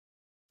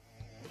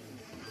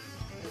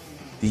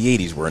The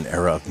 80s were an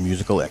era of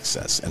musical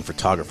excess, and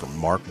photographer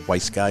Mark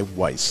Weissguy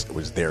Weiss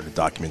was there to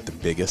document the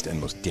biggest and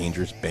most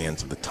dangerous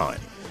bands of the time.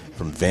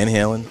 From Van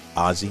Halen,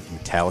 Ozzy,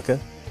 Metallica,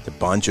 to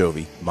Bon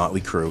Jovi, Motley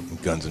Crue, and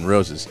Guns N'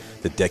 Roses,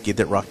 the Decade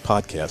That Rocked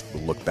podcast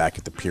will look back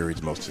at the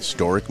period's most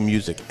historic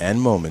music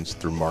and moments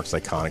through Mark's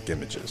iconic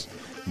images.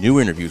 New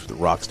interviews with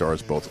rock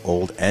stars, both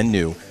old and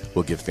new,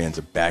 will give fans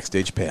a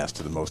backstage pass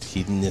to the most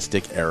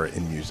hedonistic era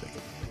in music.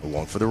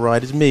 Along for the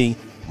ride is me,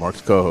 Mark's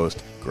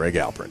co-host, Greg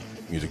Alpern,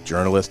 music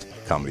journalist,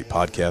 comedy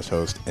podcast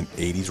host, and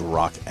 80s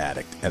rock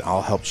addict, and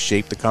I'll help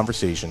shape the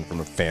conversation from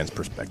a fan's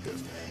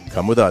perspective.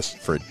 Come with us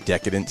for a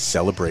decadent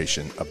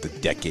celebration of the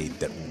decade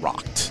that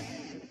rocked.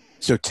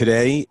 So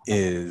today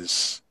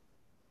is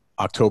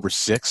October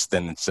 6th,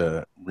 and it's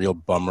a real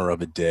bummer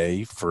of a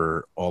day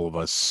for all of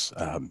us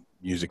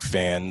music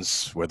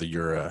fans, whether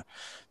you're a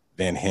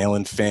Van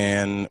Halen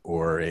fan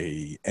or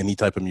any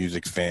type of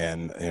music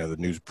fan. You know, the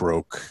news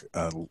broke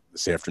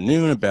this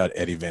afternoon about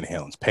Eddie Van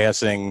Halen's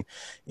passing,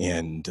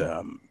 and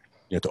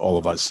to all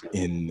of us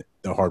in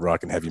the hard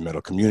rock and heavy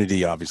metal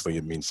community, obviously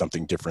it means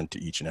something different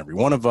to each and every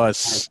one of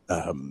us.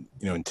 And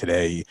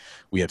today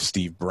we have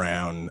Steve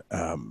Brown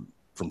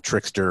from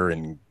Trixter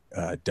and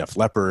Def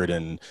Leppard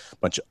and a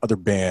bunch of other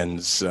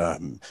bands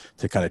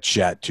to kind of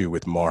chat to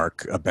with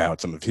Mark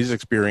about some of his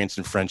experience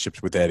and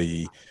friendships with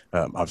Eddie.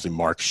 Obviously,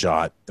 Mark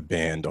shot the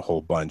band a whole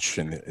bunch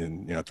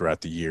and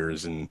throughout the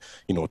years, and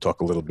we'll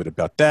talk a little bit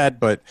about that.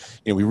 But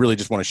we really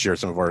just want to share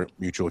some of our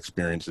mutual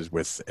experiences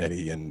with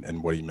Eddie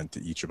and what he meant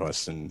to each of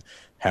us and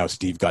how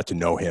Steve got to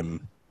know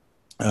him.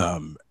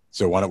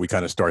 So why don't we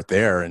kind of start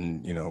there?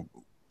 And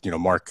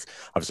Mark,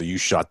 obviously you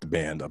shot the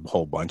band a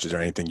whole bunch. Is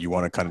there anything you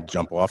want to kind of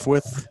jump off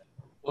with?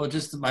 Well,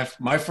 just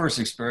my first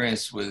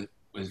experience with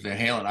Van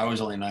Halen, I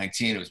was only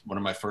 19. It was one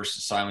of my first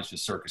assignments with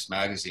Circus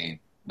Magazine,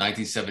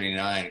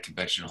 1979 at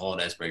Convention Hall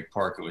in Asbury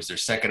Park. It was their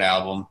second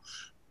album.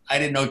 I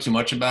didn't know too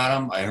much about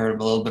them. I heard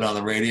them a little bit on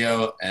the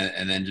radio,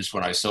 and then just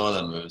when I saw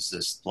them, it was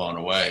just blown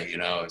away.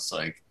 It's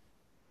like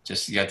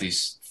just you got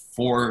these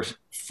four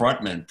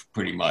frontmen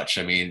pretty much.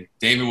 I mean,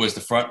 David was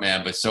the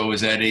frontman, but so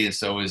was Eddie, and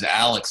so was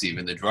Alex,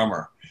 even the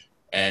drummer,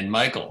 and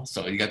Michael.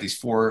 So you got these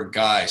four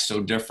guys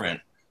so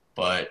different.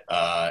 But,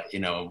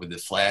 with the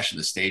flash and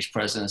the stage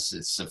presence,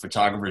 it's a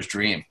photographer's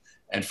dream.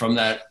 And from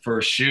that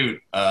first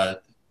shoot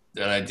that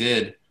I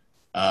did,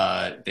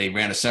 they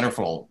ran a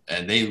centerfold,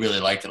 and they really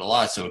liked it a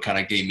lot. So it kind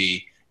of gave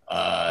me,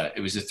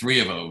 it was the three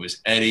of them. It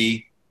was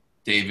Eddie,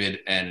 David,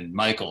 and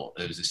Michael.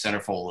 It was a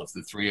centerfold of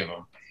the three of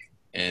them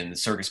in the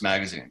Circus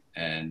Magazine.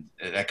 And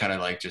that kind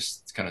of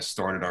just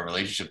started our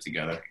relationship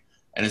together.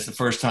 And it's the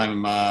first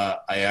time I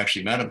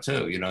actually met them,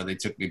 too. They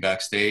took me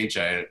backstage.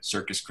 I had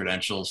circus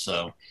credentials,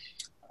 so...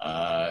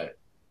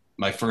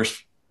 my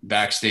first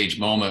backstage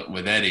moment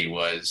with Eddie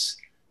was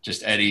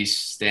just Eddie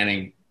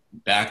standing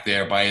back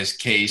there by his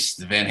case,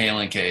 the Van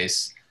Halen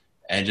case,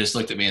 and just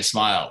looked at me and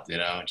smiled,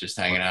 just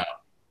hanging out.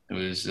 It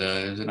was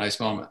a nice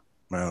moment.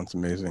 Wow, that's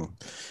amazing.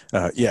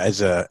 As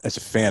a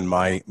fan,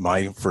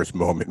 my first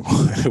moment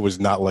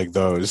was not like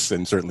those,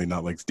 and certainly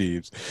not like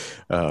Steve's.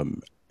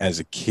 As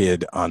a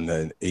kid on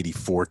the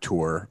 '84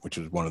 tour, which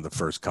was one of the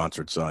first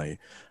concerts I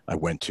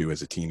went to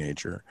as a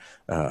teenager.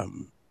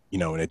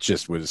 And it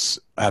just was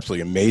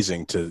absolutely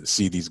amazing to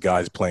see these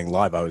guys playing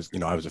live. I was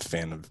a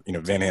fan of,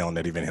 Van Halen.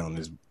 Eddie Van Halen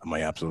is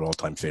my absolute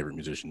all-time favorite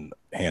musician,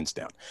 hands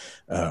down.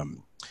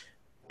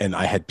 And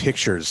I had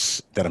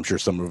pictures that I'm sure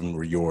some of them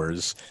were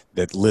yours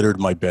that littered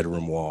my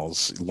bedroom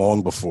walls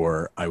long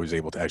before I was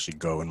able to actually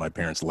go. And my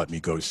parents let me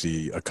go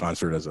see a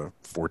concert as a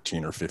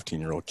 14 or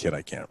 15-year-old kid.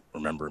 I can't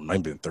remember. It might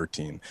have been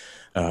 13.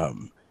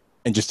 And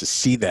just to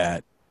see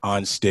that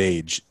on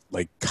stage,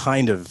 like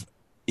kind of,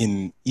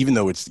 even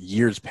though it's not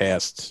years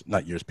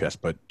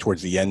past, but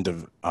towards the end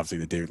of obviously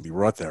the David Lee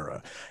Roth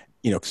era,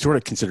 sort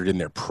of considered in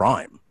their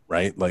prime,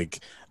 right? Like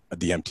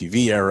the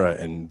MTV era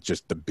and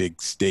just the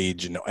big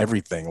stage and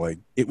everything. Like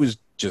it was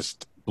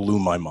just blew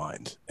my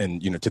mind.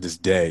 And, to this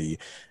day,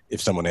 if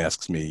someone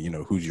asks me,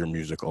 who's your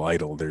musical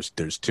idol, there's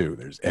two.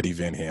 There's Eddie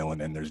Van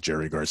Halen and there's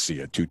Jerry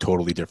Garcia, two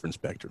totally different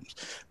spectrums.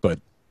 But,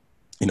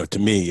 to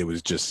me, it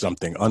was just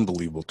something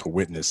unbelievable to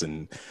witness.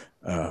 And,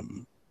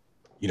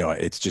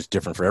 it's just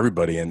different for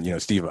everybody.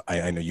 And, Steve,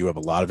 I know you have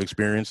a lot of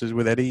experiences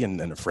with Eddie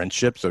and a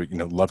friendship. So,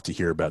 love to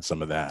hear about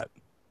some of that.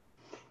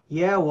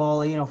 Yeah,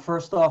 well,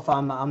 first off,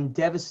 I'm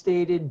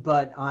devastated,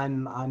 but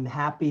I'm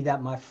happy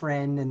that my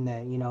friend and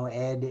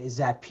Ed is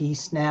at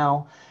peace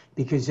now,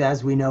 because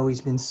as we know,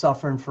 he's been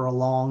suffering for a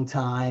long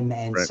time.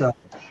 And right. So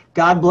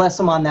God bless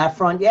him on that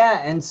front.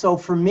 Yeah. And so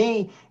for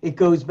me, it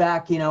goes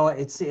back,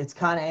 it's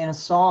kind of in a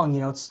song,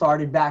 it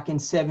started back in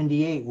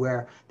 '78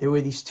 where there were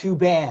these two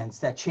bands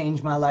that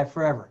changed my life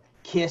forever,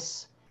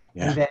 Kiss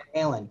and Van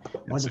Halen.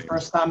 When the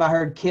first time I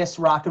heard Kiss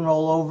Rock and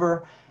Roll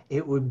Over,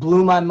 it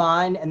blew my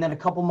mind. And then a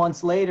couple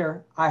months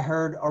later, I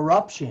heard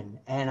Eruption.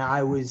 And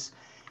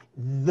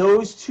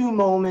those two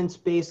moments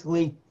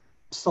basically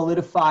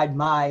solidified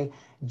my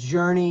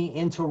journey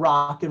into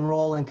rock and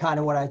roll, and kind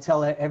of what I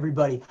tell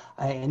everybody.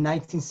 In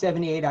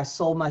 1978, I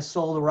sold my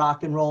soul to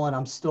rock and roll, and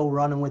I'm still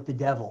running with the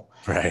devil.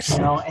 Right.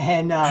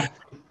 And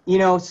You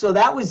know, so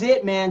that was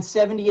it, man.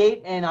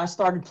 78, and I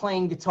started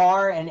playing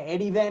guitar. And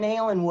Eddie Van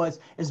Halen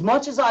was, as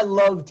much as I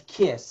loved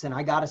Kiss, and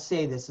I got to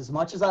say this, as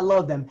much as I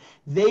loved them,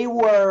 they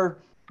were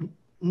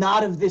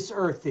not of this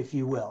earth, if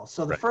you will.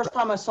 So the first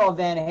time I saw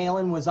Van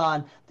Halen was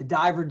on the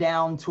Diver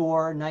Down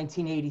tour,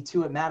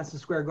 1982 at Madison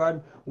Square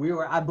Garden. We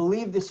were, I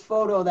believe this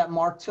photo that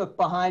Mark took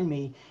behind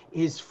me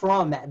is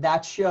from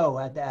that show.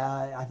 At,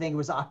 I think it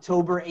was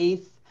October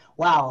 8th.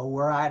 Wow,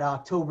 we're at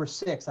October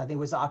 6th. I think it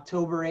was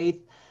October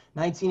 8th,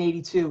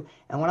 1982.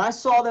 And when I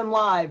saw them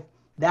live,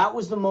 that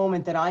was the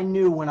moment that I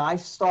knew when I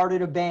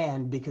started a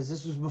band, because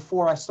this was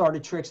before I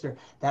started Trixter,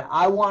 that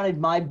I wanted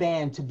my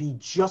band to be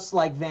just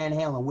like Van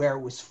Halen, where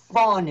it was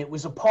fun, it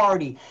was a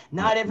party.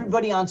 Not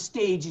everybody on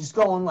stage is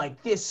going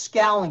like this,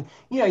 scowling.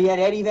 You know, you had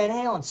Eddie Van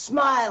Halen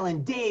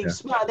smiling, Dave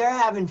smiling, they're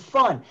having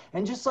fun.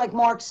 And just like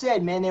Mark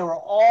said, man, they were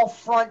all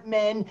front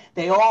men.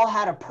 They all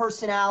had a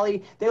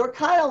personality. They were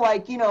kind of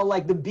like, you know,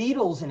 like the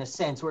Beatles in a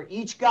sense, where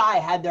each guy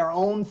had their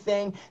own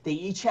thing. They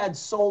each had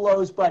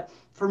solos, but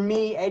for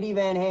me, Eddie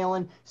Van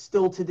Halen,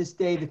 still to this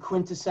day, the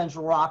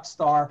quintessential rock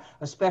star,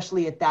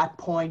 especially at that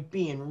point,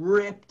 being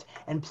ripped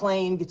and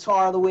playing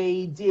guitar the way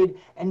he did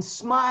and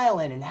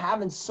smiling and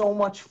having so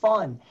much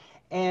fun.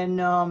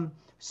 And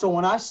so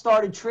when I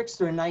started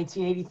Trixter in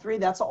 1983,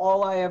 that's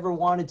all I ever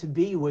wanted to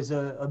be, was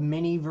a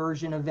mini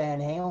version of Van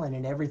Halen,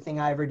 and everything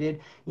I ever did.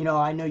 You know,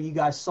 I know you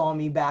guys saw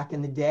me back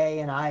in the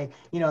day, and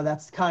you know,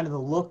 that's kind of the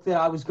look that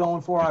I was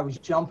going for. I was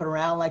jumping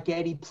around like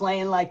Eddie,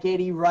 playing like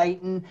Eddie,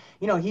 writing.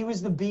 You know, he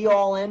was the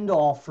be-all,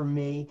 end-all for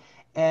me.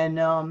 And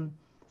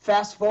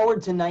fast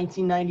forward to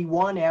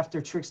 1991, after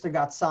Trixter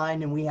got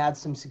signed and we had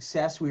some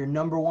success, we were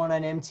 #1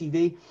 on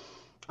MTV.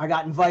 I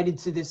got invited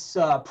to this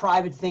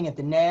private thing at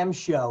the NAMM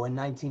show in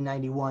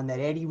 1991 that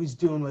Eddie was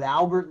doing with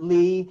Albert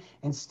Lee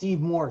and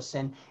Steve Morse.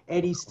 And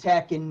Eddie's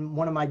tech and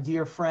one of my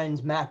dear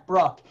friends, Matt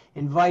Bruck,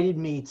 invited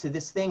me to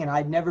this thing, and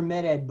I'd never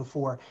met Ed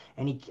before.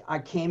 And I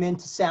came in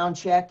to sound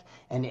check,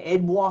 and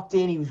Ed walked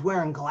in. He was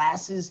wearing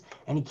glasses,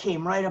 and he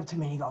came right up to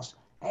me, and he goes,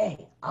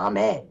 "Hey, I'm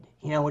Ed,"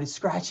 you know, with his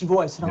scratchy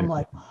voice. And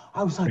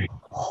I was like,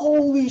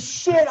 holy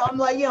shit. I'm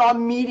like, you know,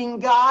 I'm meeting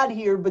God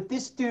here, but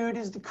this dude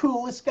is the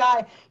coolest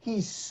guy.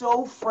 He's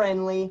so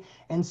friendly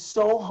and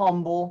so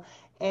humble.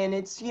 And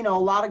it's, you know, a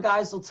lot of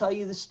guys will tell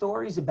you the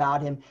stories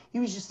about him. He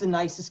was just the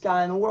nicest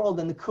guy in the world.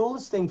 And the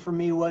coolest thing for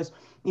me was,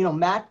 you know,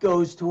 Matt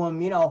goes to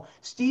him, you know,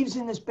 Steve's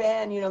in this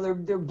band, you know,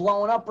 they're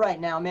blowing up right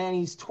now, man.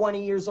 He's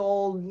 20 years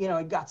old, you know,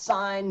 he got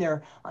signed,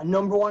 they're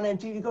 #1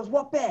 MTV. He goes,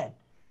 "What band?"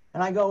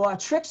 And I go,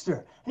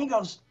 "Trixter." And he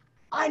goes,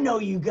 "I know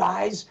you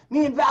guys.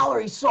 Me and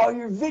Valerie saw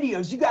your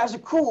videos. You guys are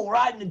cool,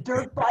 riding the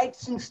dirt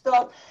bikes and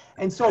stuff."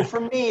 And so for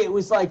me, it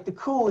was like the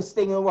coolest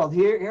thing in the world.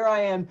 Here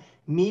I am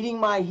meeting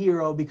my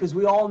hero, because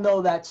we all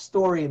know that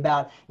story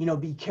about, you know,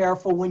 be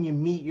careful when you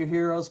meet your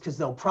heroes because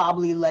they'll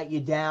probably let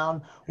you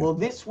down. Well,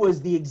 this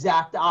was the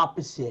exact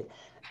opposite.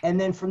 And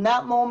then from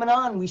that moment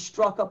on, we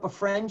struck up a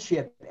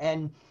friendship.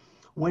 And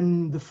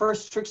when the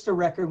first Trixter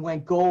record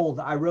went gold,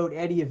 I wrote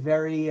Eddie a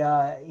very,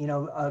 you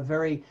know, a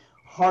very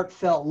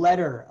heartfelt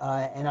letter,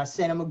 and I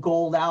sent him a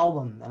gold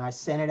album, and I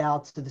sent it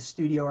out to the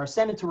studio, or I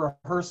sent it to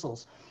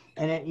rehearsals.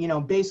 And it, you know,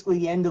 basically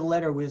the end of the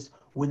letter was,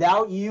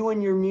 "Without you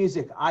and your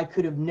music, I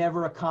could have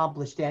never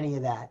accomplished any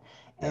of that."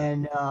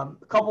 And a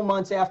couple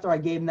months after I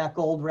gave him that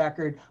gold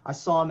record, I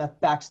saw him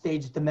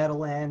backstage at the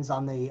Meadowlands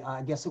on the,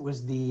 I guess it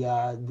was the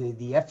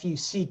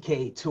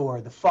FUCK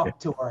tour, the Fuck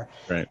tour.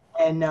 Right.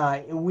 And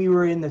we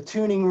were in the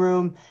tuning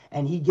room,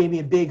 and he gave me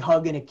a big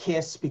hug and a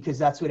kiss, because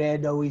that's what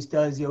Ed always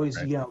does. He always,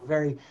 you know,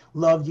 very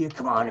loved you.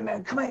 "Come on,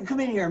 man, come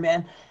in here,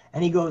 man."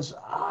 And he goes,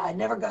 "I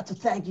never got to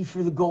thank you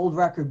for the gold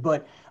record,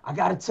 but I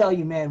got to tell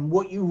you, man,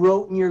 what you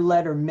wrote in your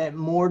letter meant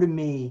more to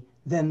me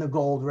than the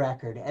gold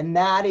record." And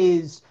that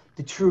is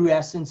the true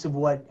essence of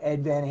what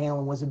Ed Van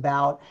Halen was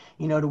about,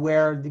 you know, to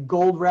where the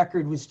gold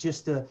record was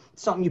just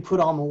something you put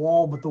on the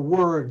wall, but the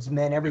words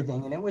meant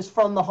everything, and it was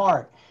from the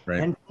heart.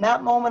 Right. And from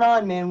that moment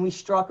on, man, we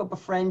struck up a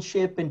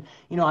friendship. And,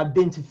 you know, I've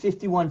been to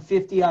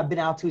 5150. I've been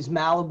out to his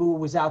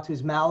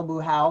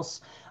Malibu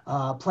house,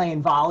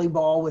 playing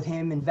volleyball with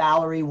him and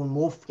Valerie when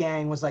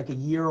Wolfgang was like a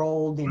year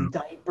old in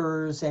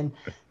diapers. And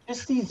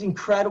just these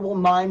incredible,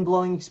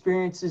 mind-blowing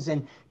experiences.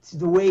 And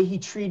the way he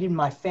treated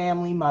my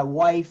family, my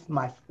wife,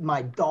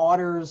 my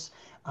daughters,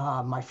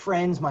 my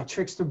friends, my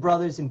Trixter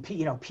brothers, and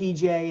you know,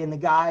 PJ and the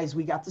guys.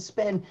 We got to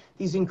spend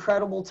these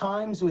incredible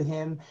times with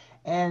him.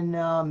 And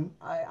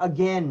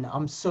again,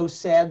 I'm so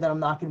sad that I'm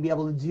not going to be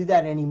able to do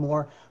that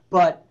anymore,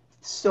 but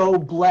so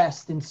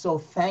blessed and so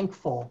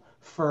thankful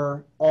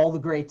for all the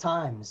great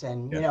times.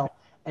 And you know,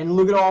 and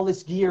look at all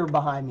this gear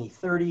behind me.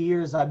 30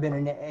 years I've been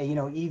an, you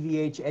know,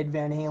 EVH Ed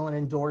Van Halen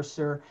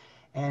endorser,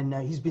 and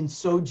he's been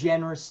so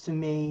generous to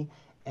me.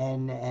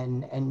 And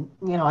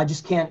you know, I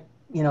just can't,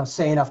 you know,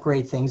 say enough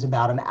great things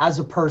about him as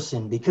a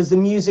person, because the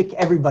music,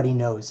 everybody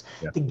knows.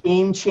 The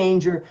game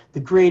changer,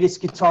 the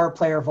greatest guitar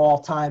player of all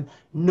time.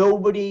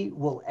 Nobody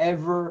will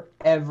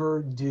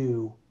ever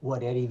do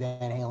what Eddie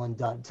Van Halen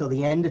done till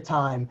the end of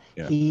time.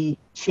 He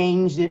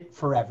changed it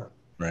forever.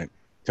 Right.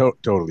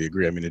 Totally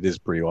agree. I mean, it is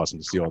pretty awesome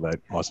to see all that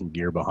awesome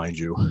gear behind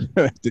you,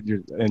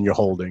 and you're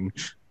holding,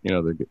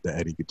 the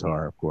Eddie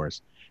guitar, of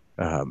course.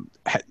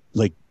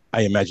 Like,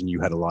 I imagine you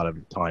had a lot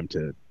of time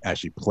to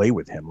actually play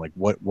with him. Like,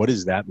 what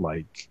is that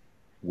like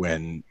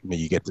when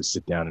you get to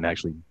sit down and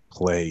actually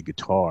play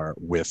guitar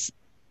with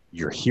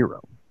your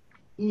hero?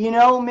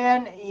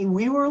 Man,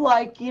 we were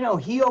like,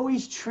 he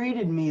always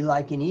treated me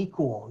like an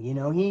equal. He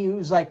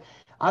was like,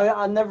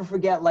 I'll never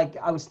forget, like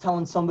I was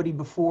telling somebody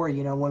before,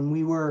 when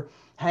we were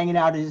hanging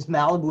out at his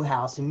Malibu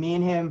house and me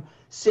and him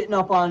sitting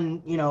up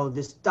on,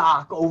 this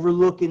dock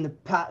overlooking the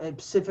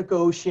Pacific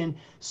Ocean,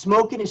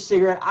 smoking a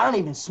cigarette. I don't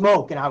even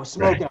smoke, and I was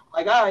smoking. Right.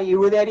 I'm like, all right, you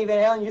with Eddie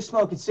Van Halen, you're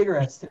smoking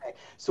cigarettes today.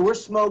 So we're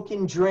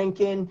smoking,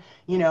 drinking,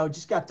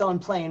 just got done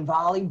playing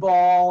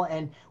volleyball,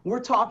 and we're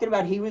talking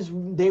about him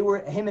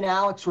and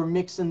Alex were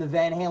mixing the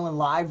Van Halen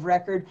live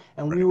record,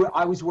 and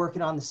I was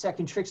working on the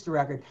second Trixter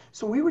record.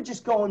 So we were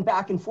just going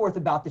back and forth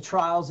about the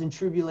trials and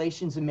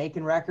tribulations of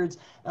making records.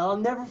 And I'll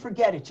never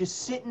forget it,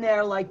 just sitting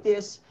there like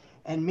this,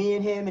 and me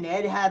and him and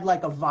Ed had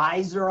like a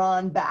visor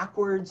on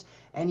backwards,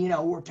 and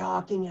we're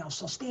talking,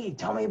 so Steve,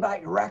 tell me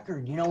about your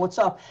record, what's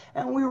up?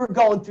 And we were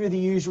going through the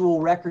usual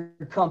record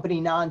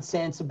company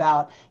nonsense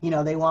about,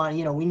 they want,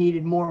 we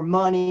needed more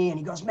money, and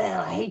he goes, man,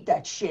 I hate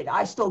that shit.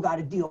 I still got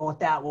to deal with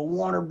that with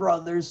Warner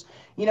Brothers,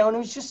 and it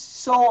was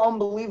just so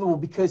unbelievable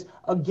because,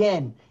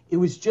 again, it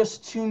was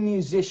just two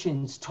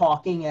musicians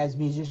talking as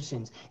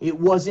musicians. It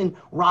wasn't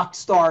rock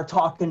star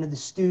talking to the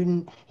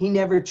student. He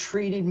never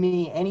treated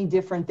me any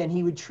different than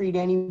he would treat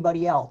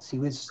anybody else. He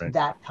was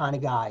that kind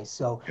of guy.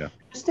 So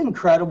just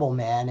incredible,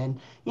 man. And,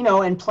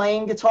 and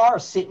playing guitar,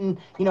 sitting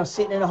in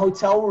a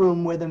hotel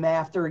room with him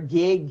after a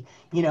gig,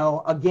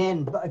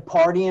 again,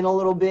 partying a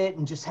little bit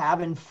and just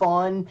having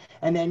fun.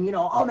 And then,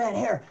 oh man,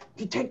 here,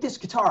 you take this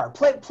guitar,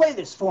 play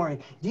this for me.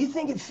 Do you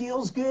think it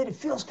feels good? It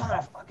feels kind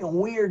of fucking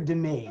weird to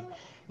me.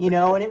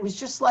 And it was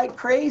just like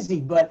crazy,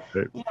 but,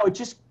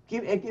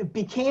 it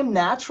became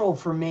natural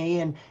for me.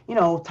 And,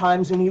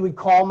 times when he would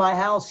call my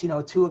house,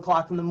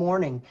 2:00 in the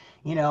morning,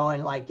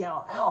 and like,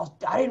 Al,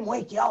 I didn't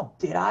wake you up,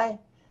 did I?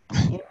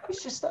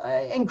 It's just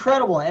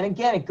incredible. And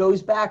again, it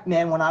goes back,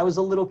 man, when I was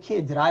a little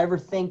kid, did I ever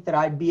think that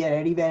I'd be at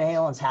Eddie Van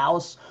Halen's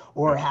house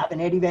or having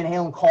Eddie Van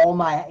Halen call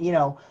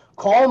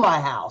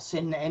my house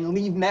and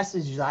leave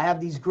messages? I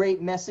have these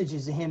great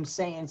messages of him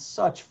saying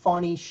such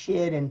funny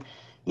shit. And,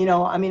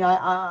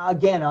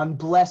 I'm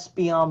blessed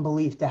beyond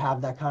belief to have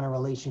that kind of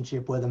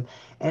relationship with him.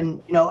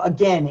 And,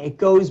 again, it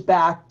goes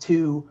back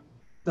to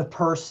the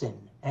person.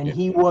 And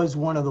he was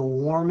one of the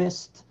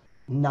warmest,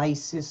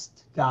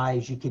 nicest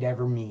guys you could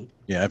ever meet.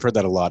 Yeah, I've heard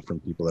that a lot from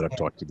people that I've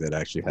talked to that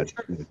actually had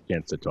the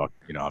chance to talk,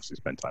 obviously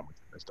spend time with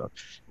them and stuff.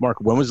 Mark,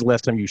 when was the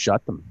last time you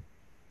shot them?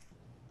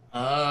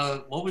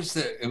 It was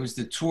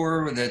the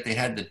tour that they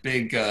had the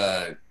big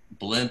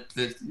blimp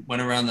that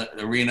went around the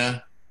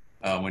arena.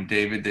 When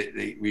David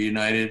they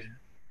reunited.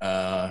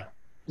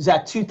 Was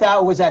that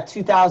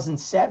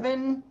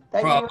 2007?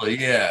 Probably,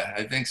 yeah,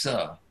 I think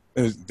so.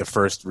 It was the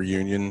first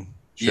reunion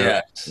show.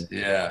 Yes,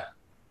 yeah.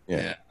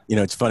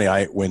 It's funny.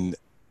 I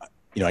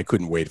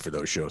couldn't wait for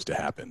those shows to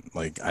happen.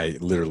 Like, I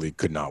literally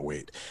could not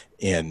wait,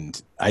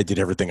 and I did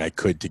everything I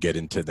could to get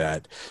into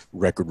that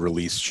record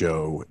release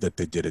show that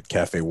they did at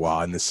Cafe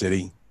Wa in the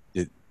city.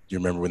 Do you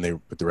remember when they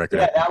put the record?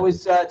 Yeah, that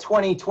was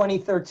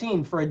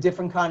 2013 for A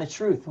Different Kind of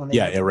Truth. When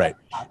they right.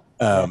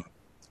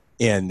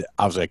 And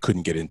obviously I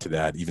couldn't get into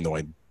that, even though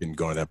I'd been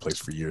going to that place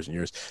for years and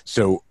years.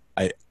 So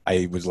I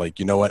was like,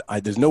 you know what?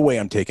 There's no way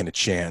I'm taking a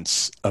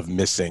chance of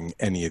missing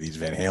any of these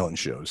Van Halen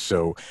shows.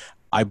 So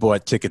I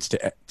bought tickets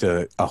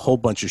to a whole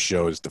bunch of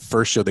shows. The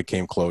first show that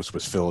came close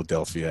was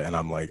Philadelphia. And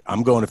I'm like,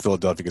 I'm going to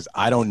Philadelphia because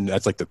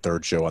that's like the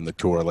third show on the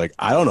tour. Like,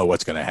 I don't know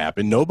what's going to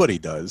happen. Nobody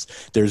does.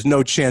 There's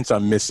no chance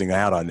I'm missing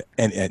out on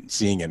and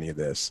seeing any of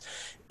this.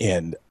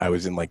 And I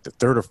was in like the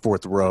third or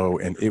fourth row,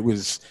 and it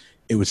was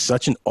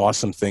such an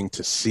awesome thing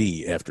to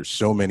see after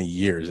so many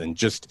years. And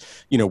just,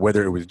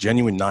 whether it was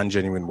genuine,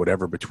 non-genuine,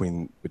 whatever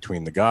between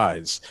the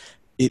guys,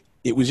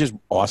 it was just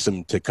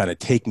awesome to kind of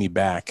take me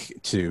back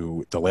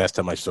to the last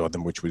time I saw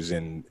them, which was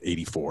in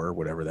 '84 or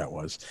whatever that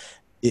was.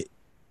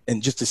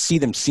 And just to see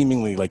them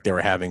seemingly like they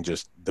were having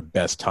just the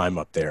best time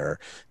up there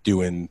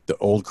doing the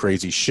old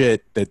crazy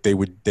shit that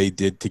they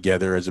did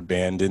together as a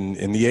band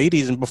in the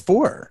 80s and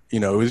before. It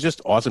was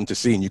just awesome to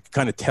see, and you could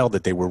kind of tell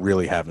that they were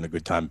really having a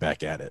good time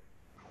back at it.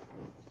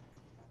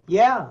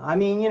 Yeah, I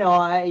mean,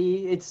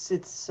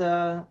 it's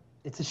a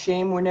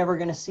shame we're never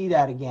going to see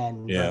that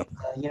again. Yeah.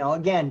 But,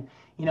 again,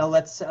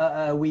 let's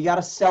we got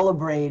to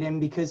celebrate him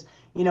because,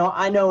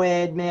 I know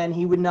Ed, man,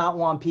 he would not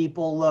want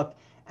people. Look,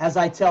 as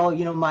I tell,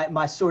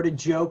 my sort of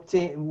joke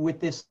with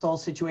this whole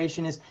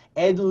situation is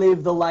Ed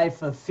lived the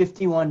life of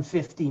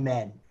 5150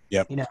 men.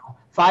 Yep.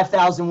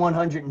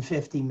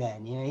 5,150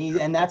 men.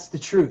 And that's the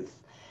truth.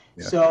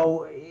 Yeah.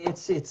 So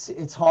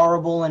it's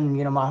horrible,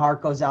 and my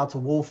heart goes out to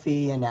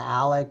Wolfie and to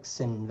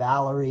Alex and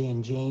Valerie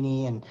and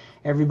Janie and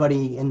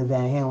everybody in the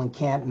Van Halen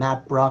camp,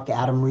 Matt Bruck,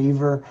 Adam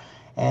Reaver,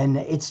 and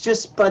it's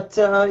just, but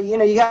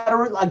you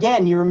gotta,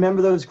 again, you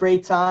remember those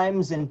great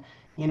times, and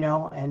you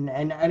know,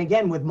 and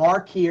again, with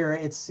Mark here,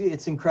 it's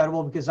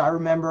incredible because I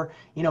remember,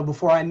 you know,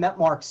 before I met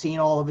Mark, seeing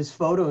all of his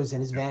photos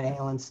and his Van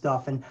Halen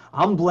stuff. And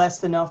I'm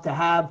blessed enough to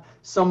have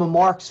some of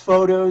Mark's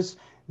photos,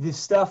 the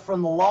stuff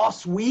from the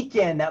Lost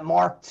Weekend that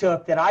Mark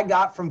took that I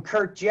got from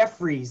Kurt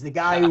Jeffries, the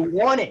guy who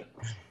won it.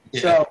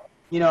 Yeah. So,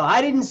 you know,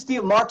 I didn't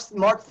steal.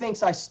 Mark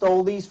thinks I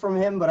stole these from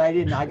him, but I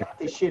didn't. I got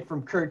this shit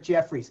from Kurt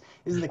Jeffries.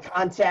 This is the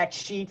contact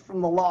sheet from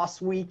the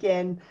Lost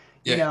Weekend.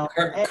 Yeah, You know,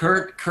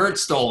 Kurt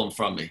stole them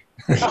from me.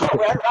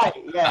 right,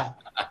 yeah.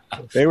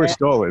 They were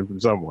stolen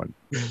from someone.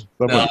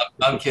 No,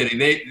 I'm kidding.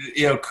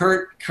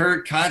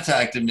 Kurt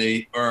contacted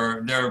me,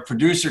 or their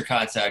producer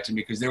contacted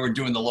me because they were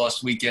doing the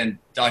Lost Weekend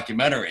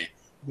documentary.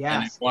 Yes.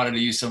 And they wanted to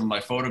use some of my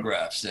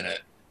photographs in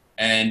it.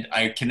 And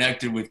I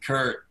connected with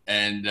Kurt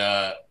and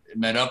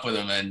met up with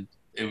him, and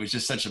it was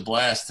just such a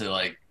blast to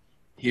like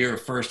hear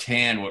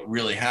firsthand what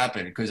really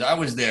happened, because I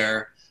was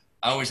there.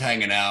 I was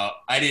hanging out.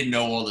 I didn't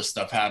know all the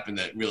stuff happened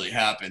that really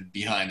happened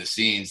behind the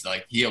scenes.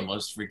 Like, he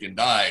almost freaking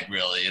died,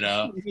 really, you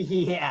know?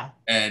 Yeah.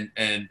 And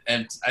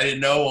I didn't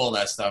know all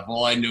that stuff.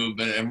 All I knew,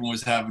 but everyone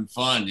was having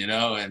fun, you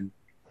know? And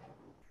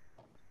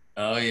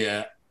oh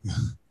yeah.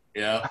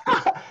 Yeah.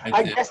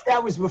 I guess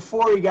that was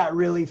before he got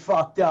really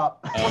fucked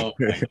up. Oh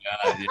my God.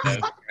 Yeah,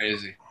 it was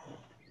crazy.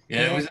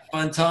 Yeah, it was a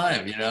fun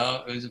time, you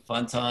know? It was a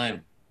fun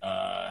time.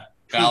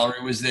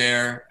 Valerie was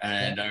there,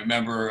 and I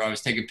remember I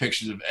was taking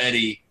pictures of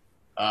Eddie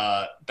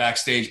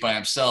backstage by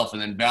himself,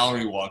 and then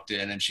Valerie walked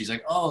in, and she's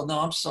like, "Oh no,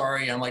 I'm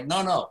sorry." I'm like,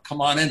 "No, come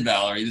on in,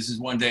 Valerie. This is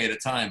one day at a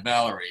time,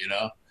 Valerie, you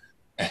know."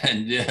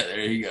 And yeah,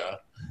 there you go.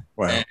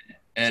 Wow.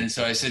 And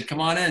so I said, "Come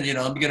on in, you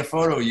know, let me get a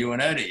photo of you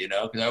and Eddie, you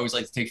know," because I always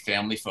like to take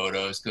family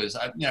photos, because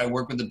I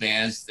work with the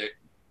bands that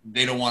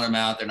they don't want them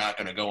out, they're not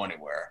going to go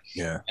anywhere.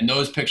 Yeah. And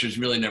those pictures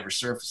really never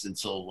surfaced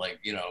until, like,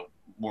 you know,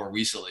 more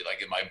recently,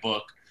 like in my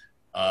book,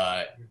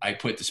 I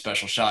put the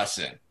special shots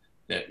in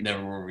that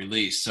never were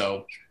released.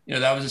 So, you know,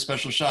 that was a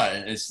special shot.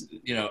 And it's,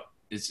 you know,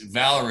 it's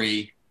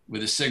Valerie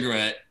with a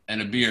cigarette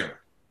and a beer.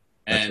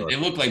 And they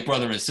look like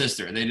brother and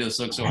sister. They just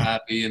look so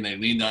happy, and they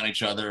leaned on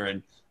each other.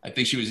 And I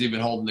think she was even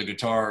holding the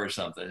guitar or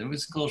something. It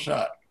was a cool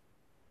shot.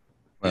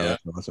 Wow, Yeah.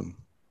 that's awesome.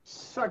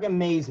 It's fucking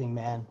amazing,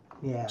 man.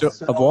 Yeah.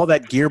 So of all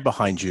that gear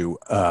behind you,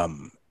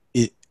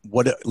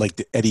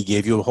 Eddie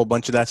gave you a whole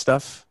bunch of that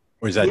stuff?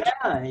 Or is that? Yeah.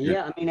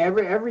 I mean,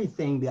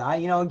 everything.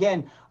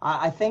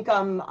 I think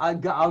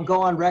I'll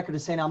go on record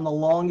as saying I'm the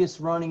longest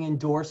running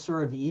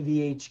endorser of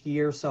EVH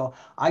gear. So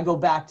I go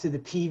back to the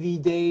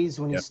PV days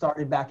when he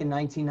started back in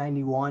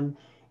 1991,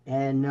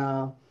 and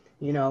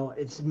you know,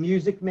 it's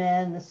Music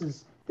Man.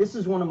 This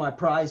is one of my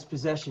prized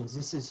possessions.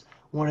 This is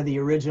one of the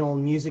original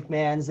Music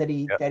Mans that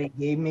he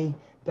gave me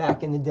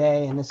back in the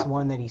day, and this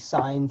one that he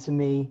signed to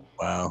me.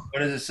 Wow. What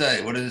does it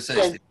say? What does it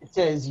say? It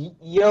says,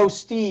 "Yo,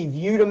 Steve,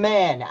 you the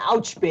man.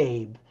 Ouch,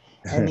 babe."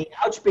 And the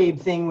ouch, babe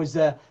thing was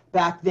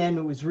back then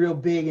it was real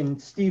big, and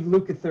Steve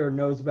Lukather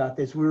knows about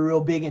this. We were real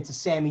big into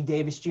Sammy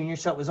Davis Jr.,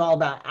 so it was all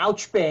about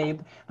ouch,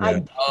 babe. Yeah.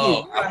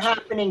 You're a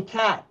happening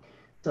cat.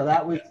 So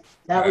that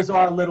was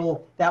our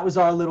little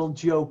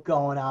joke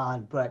going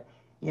on. But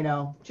you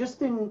know,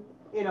 just in,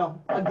 you know,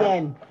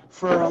 again,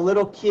 for a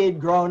little kid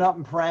growing up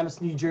in Paramus,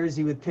 New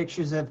Jersey, with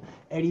pictures of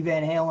Eddie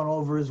Van Halen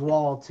over his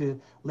wall,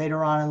 to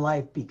later on in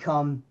life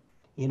become,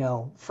 you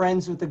know,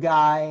 friends with the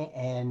guy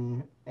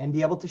and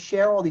be able to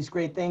share all these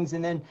great things.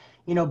 And then,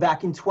 you know,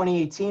 back in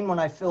 2018 when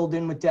I filled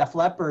in with Def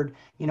Leppard,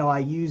 you know, I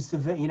used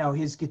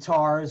his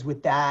guitars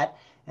with that.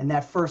 And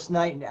that first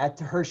night at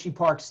the Hershey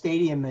Park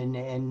Stadium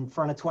in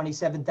front of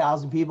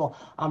 27,000 people,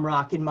 I'm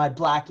rocking my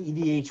black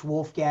EVH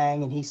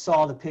Wolfgang, and he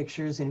saw the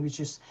pictures, and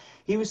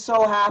he was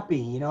so happy,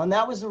 you know. And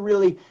that was a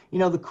really, you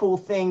know, the cool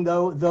thing,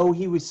 though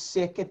he was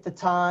sick at the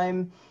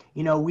time,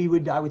 you know,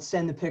 I would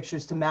send the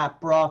pictures to Matt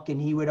Bruck, and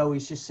he would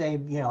always just say,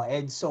 you know,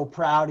 "Ed's so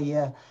proud of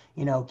you,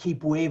 you know,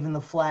 keep waving the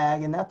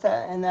flag." And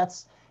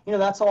that's you know,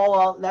 that's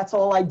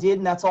all I did,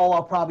 and that's all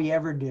I'll probably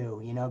ever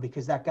do, you know,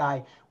 because that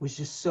guy was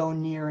just so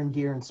near and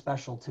dear and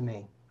special to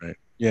me. Right.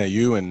 Yeah,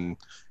 you and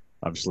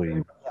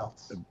obviously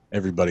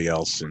everybody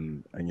else,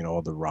 and you know,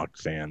 all the rock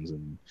fans,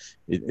 and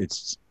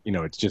it's you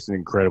know, it's just an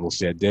incredible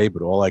sad day.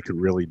 But all I could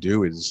really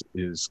do is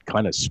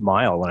kind of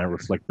smile when I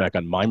reflect back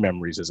on my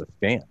memories as a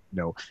fan. You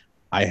know,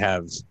 I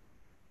have,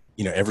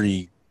 you know,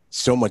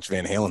 so much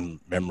Van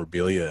Halen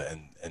memorabilia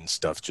and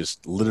stuff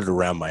just littered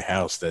around my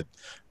house that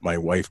my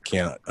wife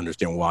can't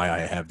understand why I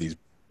have these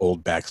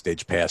old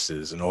backstage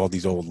passes and all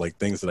these old like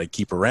things that I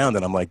keep around.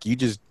 And I'm like, you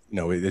just, you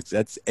know,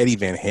 that's Eddie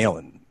Van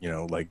Halen, you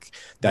know, like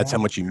that's how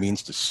much he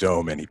means to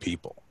so many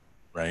people.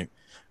 Right.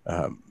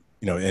 You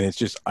know, and it's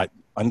just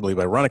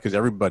unbelievably ironic because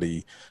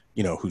everybody,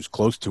 you know, who's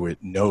close to it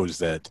knows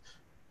that,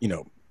 you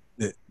know,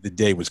 the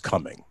day was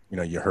coming. You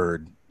know, you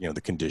heard, you know,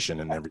 the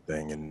condition and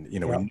everything, and you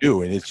know, we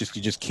knew, and it's just,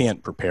 you just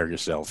can't prepare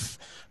yourself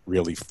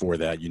really for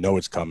that. You know,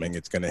 it's coming,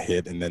 it's going to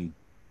hit, and then,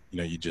 you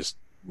know, you just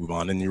move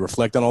on and you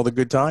reflect on all the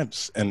good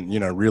times. And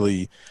you know,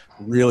 really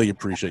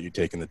appreciate you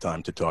taking the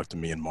time to talk to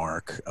me and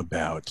Mark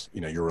about,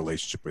 you know, your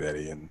relationship with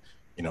Eddie, and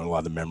you know, a lot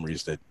of the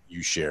memories that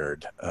you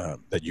shared,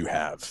 that you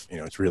have. You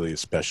know, it's really a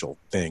special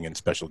thing and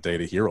special day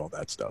to hear all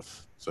that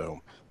stuff. So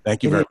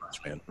thank you very much,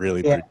 man.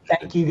 Really appreciate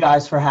thank you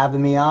guys for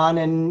having me on,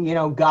 and you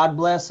know, God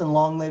bless and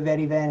long live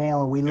Eddie Van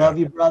Halen. We love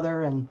you,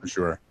 brother, and for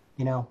sure.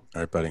 You know,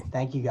 All right, buddy.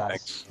 thank you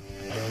guys.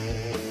 Thanks.